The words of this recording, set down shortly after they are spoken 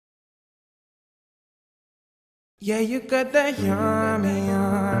Yeah, you got that yummy,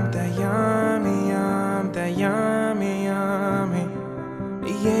 that yummy, that yummy, yummy.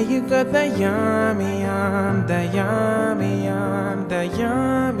 Yeah, you got that yummy, that yummy, that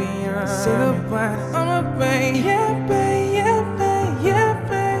yummy, yummy. Say the word, I'm a babe, yeah, babe, yeah, babe, yeah,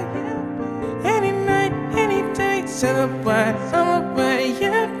 babe. Any night, any day, say the word, I'm a babe,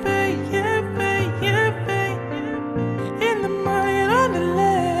 yeah, babe, yeah, babe, yeah, babe. In the morning on the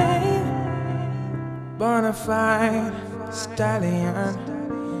lane, bonafide stallion.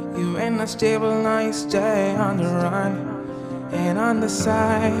 You ain't not stable, now you stay on the run. And on the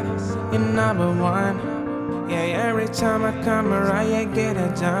side, you're number one. Yeah, every time I come around, you get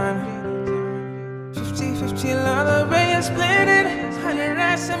it done. 50-50, love the way you split it. 100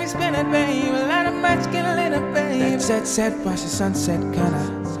 racks, let me spin it, babe. A lot of much, get a little, babe. That set, watch the sunset color.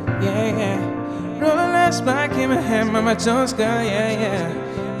 Yeah, yeah. Rolling last back in my hand, Mama Jones, girl, yeah, yeah.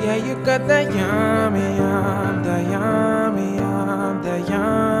 Yeah, you got that yummy, the yummy, the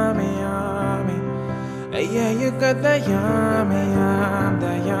yummy, yummy. Yeah, you got that yummy,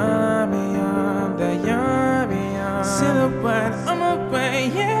 the yummy, the yummy, yummy. Say the word, I'm a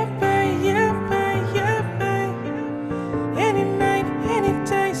babe, yeah, babe, yeah, babe, yeah, babe. Any night, any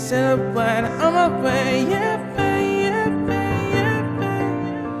day, say the word, I'm a babe, yeah, babe, yeah, babe, yeah,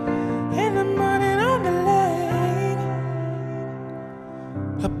 babe. In the morning on the lane,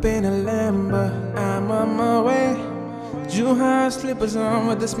 up in a Lambo, I'm on my way. Jewel slippers on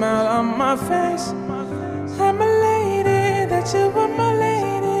with a smile on my face. I'm a lady, that you want my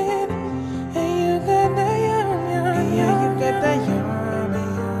lady. And you got that yum, yum, yeah, you got that yum,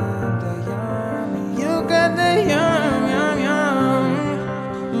 yum, the yum. You got that yum, yum, yum.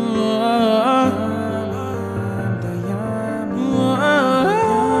 Oh, the yum, oh.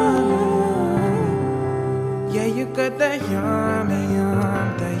 Yeah, you got that yum, yum,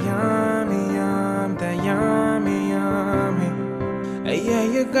 the yum, yum, the yum, yum. Yeah,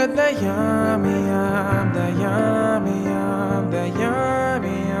 you got that yummy, the yum.